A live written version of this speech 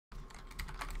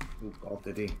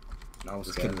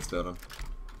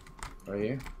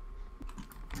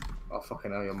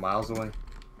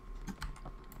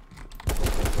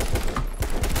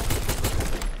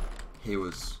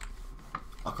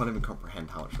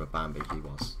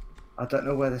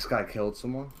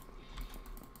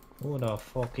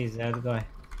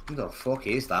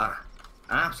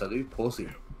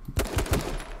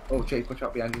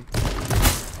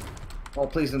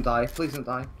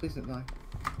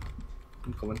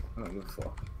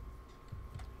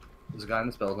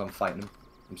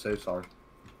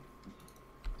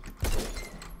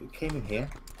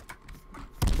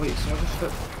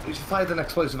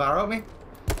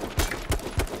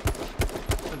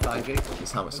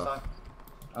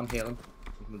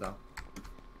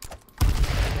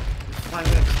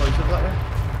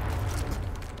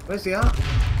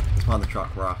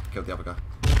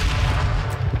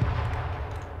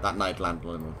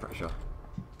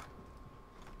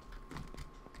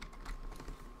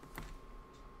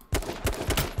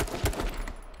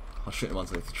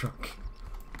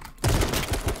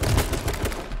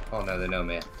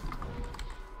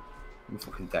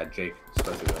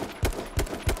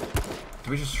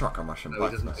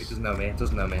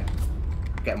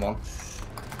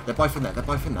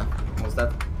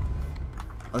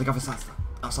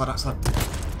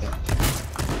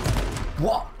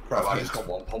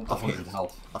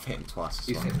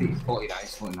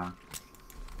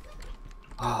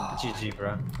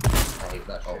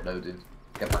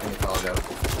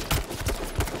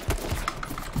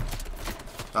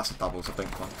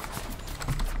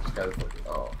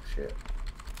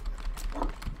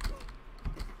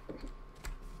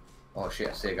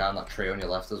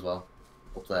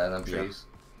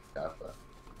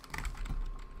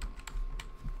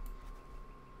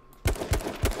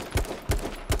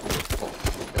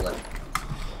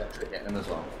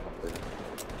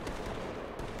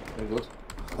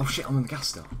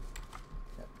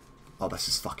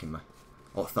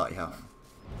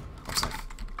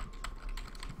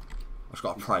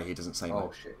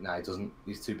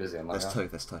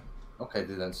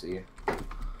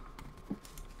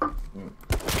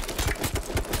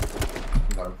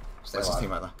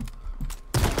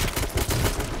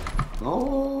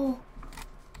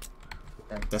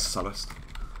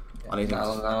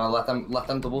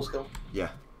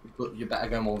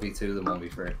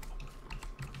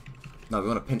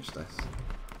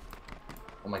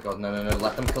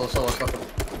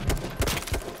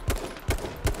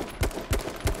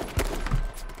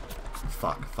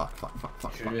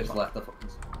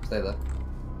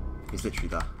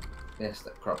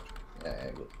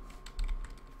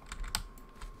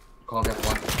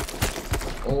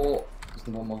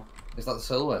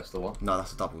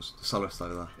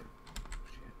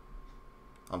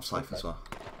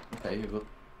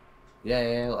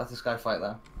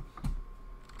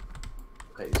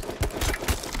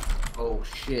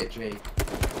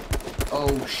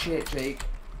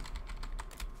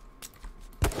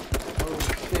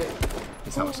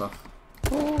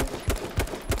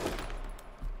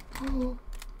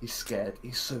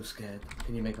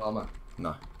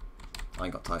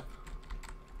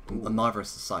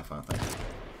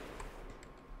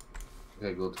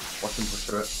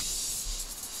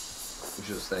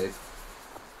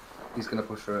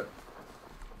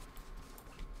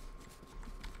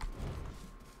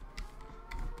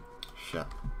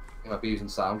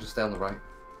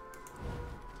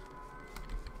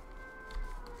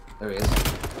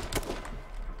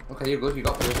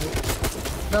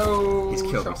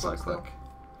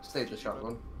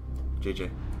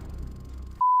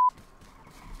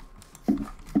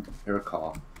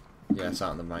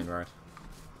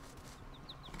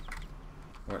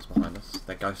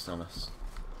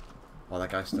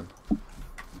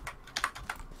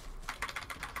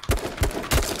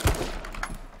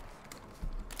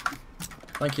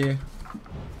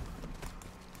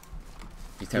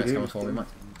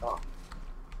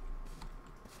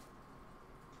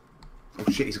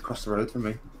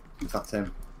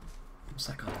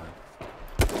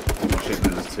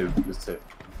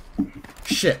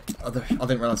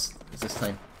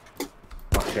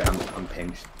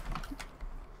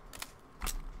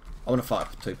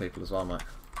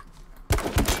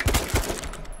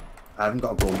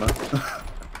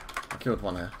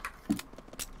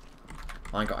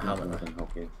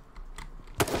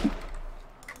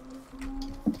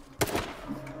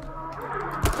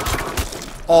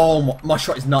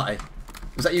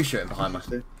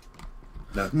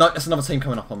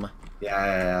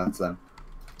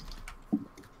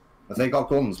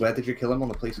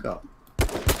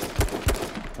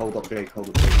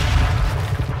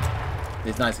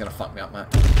These knives are gonna fuck me up, mate.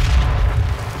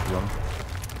 Run.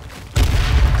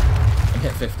 I'm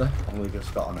hit 50. Only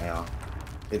just got an AR.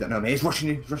 They don't know me. He's rushing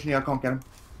you. He's rushing you. I can't get him.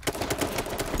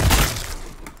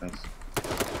 Nice.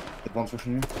 The one's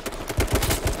rushing you.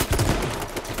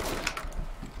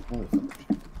 Holy fuck.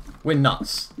 We're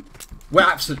nuts. We're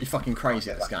absolutely fucking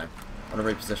crazy at this game. On a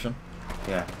reposition.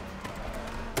 Yeah.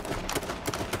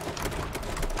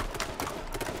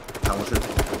 How much is it?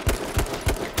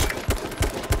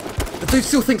 The dude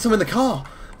still thinks I'm in the car.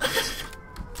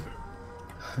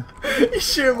 He's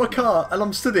shooting my car, and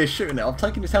I'm stood here shooting it. I'm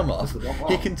taking his helmet off.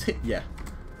 He yeah.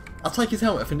 I'll take his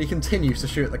helmet off, and he continues to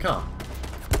shoot at the car.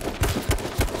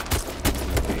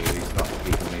 He's not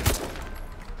beating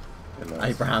me.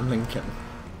 Abraham Lincoln.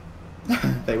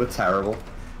 They were terrible.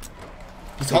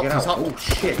 He's hot. He's hot. Oh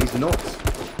shit, he's nuts.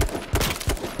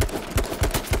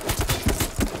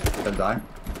 Don't die.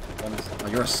 Oh,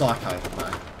 you're a psycho,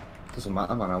 man. Doesn't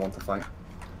matter, man. I want to fight.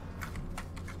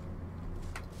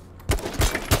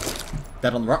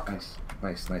 Dead on the rock. Nice,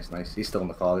 nice, nice, nice. He's still in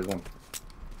the car. There's one.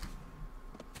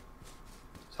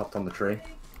 He's hopped on the tree.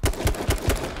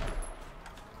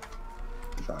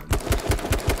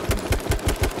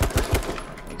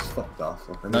 He's fucked off.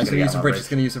 No, he's gonna use the bridge. He's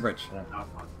gonna use the bridge. Yeah.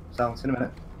 Sounds in a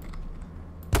minute.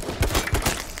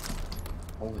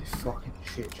 Holy fucking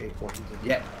shit, Jake. What he did.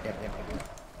 Yeah.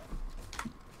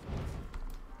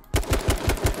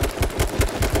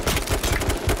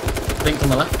 Think on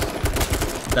the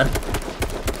left. Dead.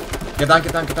 Get down,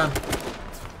 get down, get down.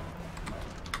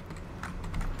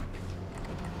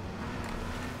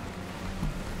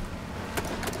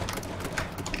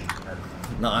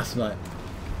 Nice, mate.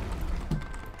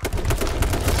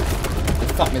 They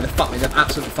fucked me, they've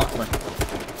absolutely fucked me.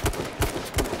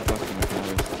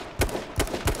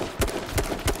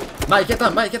 Mate, get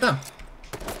down, mate, get down.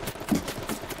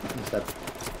 He's dead.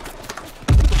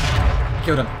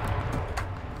 Killed him.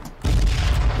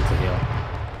 It's a heal.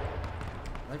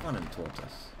 They're running towards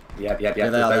us. Yeah, they are,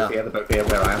 they're both here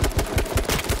where I am.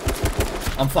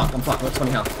 I'm fucked, I've got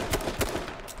 20 health.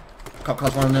 Cop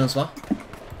car's running in as well.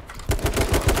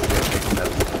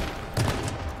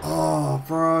 Oh,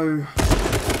 bro.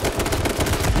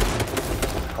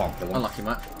 Can't kill him. Unlucky,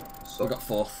 mate. We got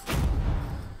 4th.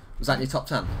 Was that your top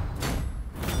 10?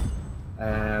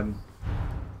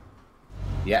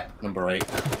 Yeah, number 8.